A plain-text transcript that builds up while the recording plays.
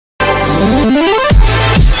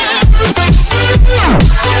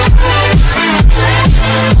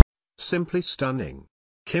simply stunning.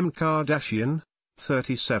 Kim Kardashian,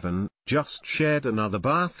 37, just shared another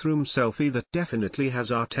bathroom selfie that definitely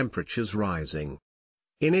has our temperatures rising.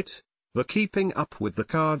 In it, the Keeping Up with the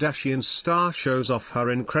Kardashians star shows off her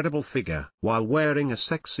incredible figure while wearing a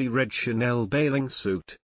sexy red Chanel bathing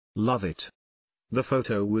suit. Love it. The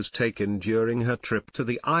photo was taken during her trip to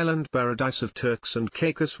the island paradise of Turks and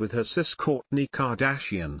Caicos with her sis Kourtney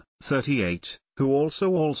Kardashian, 38, who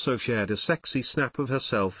also shared a sexy snap of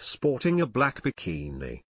herself sporting a black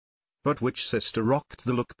bikini. But which sister rocked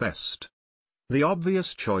the look best? The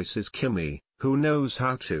obvious choice is Kimmy, who knows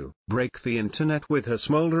how to break the internet with her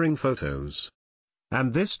smoldering photos.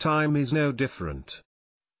 And this time is no different.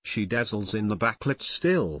 She dazzles in the backlit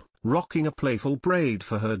still, rocking a playful braid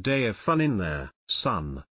for her day of fun in their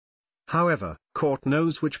sun. However, Kourt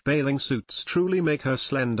knows which bathing suits truly make her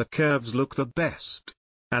slender curves look the best.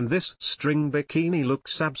 And this string bikini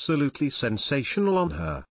looks absolutely sensational on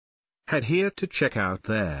her. Head here to check out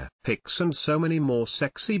their pics and so many more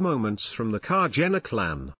sexy moments from the Kar-Jenner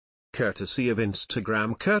clan. Courtesy of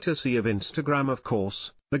Instagram, of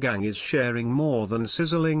course, the gang is sharing more than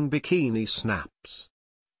sizzling bikini snaps.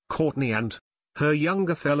 Kourtney and her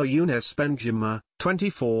younger fellow Younes Benjama,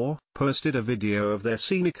 24, posted a video of their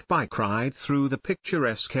scenic bike ride through the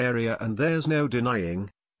picturesque area, and there's no denying,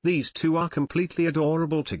 these two are completely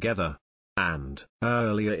adorable together. And,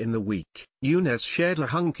 earlier in the week, Younes shared a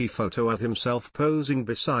hunky photo of himself posing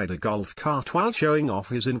beside a golf cart while showing off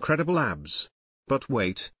his incredible abs. But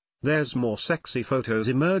wait, there's more sexy photos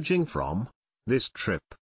emerging from this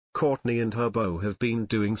trip. Kourtney and her beau have been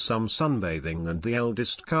doing some sunbathing, and the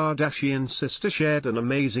eldest Kardashian sister shared an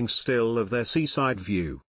amazing still of their seaside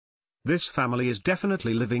view. This family is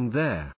definitely living their